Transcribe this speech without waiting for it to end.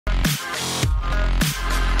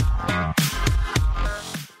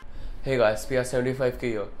Hey guys, PR75K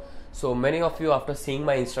here. So many of you after seeing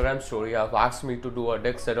my Instagram story have asked me to do a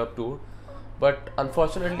deck setup tour, but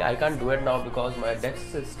unfortunately I can't do it now because my deck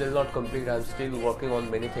is still not complete. I'm still working on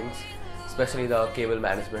many things, especially the cable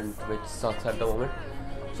management, which sucks at the moment.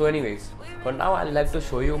 So anyways, for now I'd like to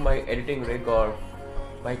show you my editing rig or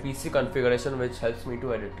my PC configuration, which helps me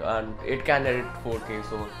to edit, and it can edit 4K,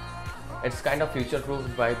 so it's kind of future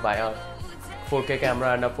proof by a 4K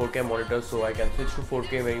camera and a 4K monitor, so I can switch to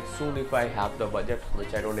 4K very soon if I have the budget,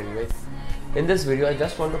 which I don't anyways. In this video I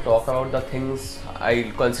just want to talk about the things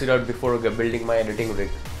I considered before building my editing rig.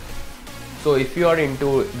 So if you are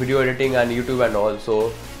into video editing and YouTube and all,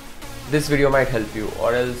 so this video might help you,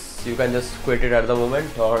 or else you can just quit it at the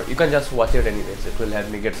moment, or you can just watch it anyways. It will help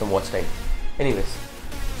me get some watch time. Anyways,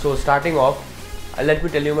 so starting off, let me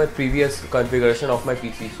tell you my previous configuration of my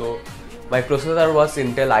PC. So my processor was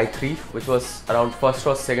Intel i3, which was around first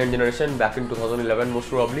or second generation back in 2011 most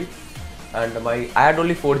probably, and I had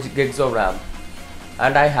only 4 gigs of RAM,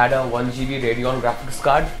 and I had a 1 GB Radeon graphics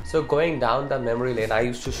card. So going down the memory lane, I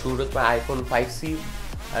used to shoot with my iPhone 5C,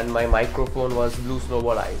 and my microphone was Blue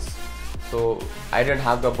Snowball Eyes. So I didn't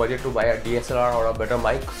have the budget to buy a DSLR or a better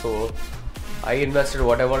mic, so I invested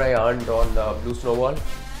whatever I earned on the Blue Snowball.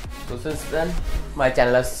 So since then my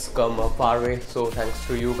channel has come a far way, so thanks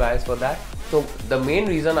to you guys for that. So the main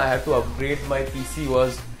reason I had to upgrade my PC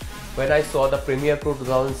was when I saw the Premiere Pro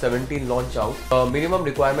 2017 launch out. The minimum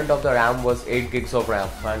requirement of the RAM was 8 gigs of RAM,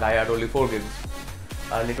 and I had only 4 gigs,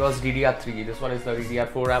 and it was DDR3. This one is the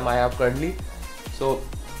DDR4 RAM I have currently. So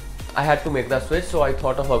I had to make the switch, so I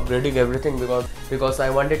thought of upgrading everything because I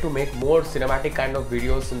wanted to make more cinematic kind of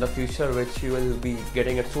videos in the future, which you will be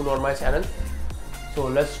getting it soon on my channel. So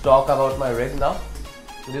let's talk about my rig now.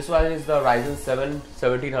 This one is the Ryzen 7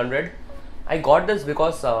 1700. I got this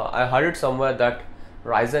because I heard it somewhere that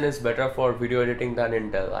Ryzen is better for video editing than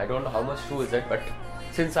Intel. I don't know how much true is it, but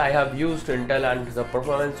since I have used Intel and the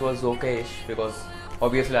performance was okay-ish, because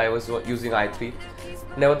obviously I was using i3.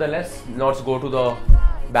 Nevertheless, let's go to the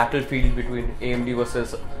battlefield between AMD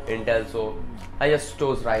versus Intel. So I just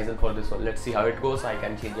chose Ryzen for this one. Let's see how it goes. I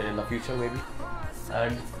can change it in the future maybe.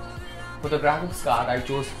 And for the graphics card, I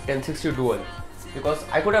chose 1060 Dual because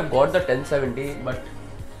I could have got the 1070, but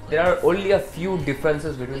there are only a few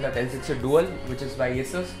differences between the 1060 Dual, which is by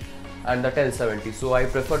Asus, and the 1070. So I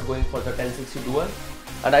preferred going for the 1060 Dual,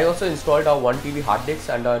 and I also installed a 1 TB hard disk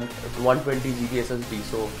and a 120 GB SSD.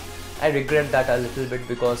 So I regret that a little bit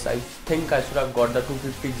because I think I should have got the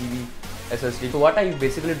 250 GB SSD. So what I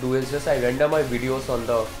basically do is just I render my videos on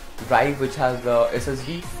the drive which has the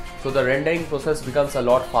SSD. So the rendering process becomes a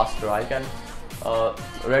lot faster. I can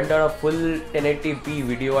render a full 1080p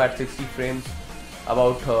video at 60 frames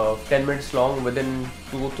about 10 minutes long within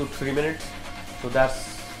 2 to 3 minutes. So that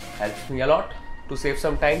helps me a lot to save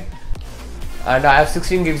some time. And I have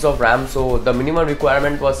 16 gigs of RAM, so the minimum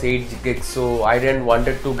requirement was 8 gigs, so I didn't want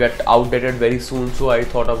it to get outdated very soon, so I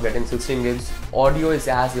thought of getting 16 gigs. Audio is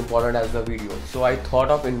as important as the video, so I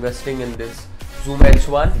thought of investing in this Zoom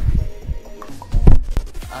H1,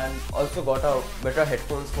 and also got a better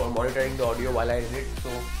headphones for monitoring the audio while I edit. So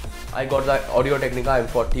I got the Audio Technica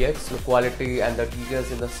M40X. The quality and the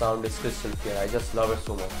details in the sound is crystal clear. I just love it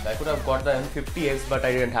so much. I could have got the M50X, but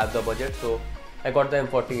I didn't have the budget, so I got the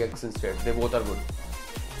M40X instead. They both are good.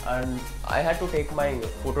 And I had to take my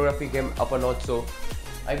photography game up a notch, so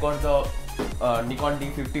I got the Nikon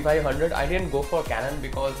D5500. I didn't go for Canon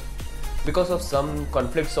because of some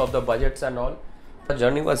conflicts of the budgets and all. The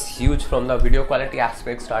journey was huge from the video quality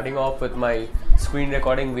aspect, starting off with my screen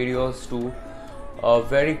recording videos to a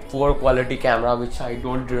very poor quality camera which I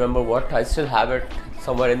don't remember what. I still have it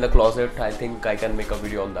somewhere in the closet. I think I can make a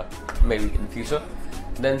video on that maybe in future.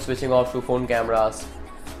 Then switching off to phone cameras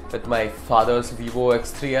with my father's Vivo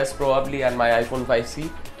X3s probably and my iPhone 5C.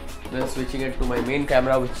 Then switching it to my main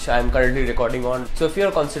camera which I am currently recording on. So if you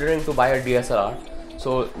are considering to buy a DSLR,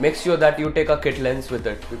 so make sure that you take a kit lens with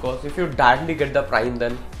it, because if you directly get the prime,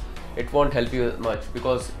 then it won't help you much,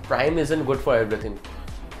 because prime isn't good for everything.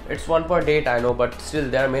 It's 1.8, I know, but still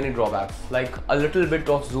there are many drawbacks. Like a little bit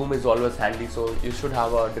of zoom is always handy, so you should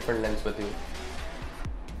have a different lens with you.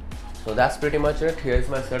 So that's pretty much it. Here's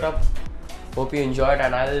my setup. Hope you enjoyed,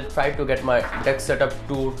 and I'll try to get my deck setup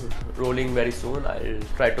tour rolling very soon. I'll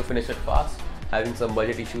try to finish it fast, having some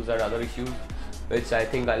budget issues and other issues, which I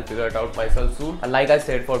think I'll figure it out myself soon. And like I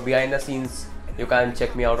said, for behind the scenes, you can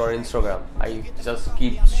check me out on Instagram. I just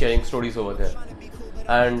keep sharing stories over there.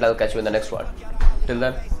 And I'll catch you in the next one. Till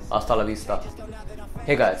then, hasta la vista.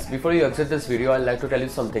 Hey guys, before you exit this video, I'd like to tell you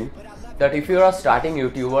something. That if you're a starting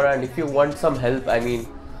YouTuber and if you want some help, I mean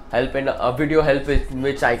help in a video help in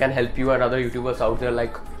which I can help you and other YouTubers out there,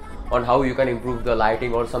 like on how you can improve the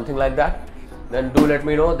lighting or something like that, then do let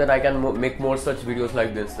me know. Then I can make more such videos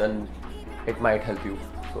like this, then it might help you.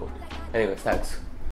 So anyways, thanks.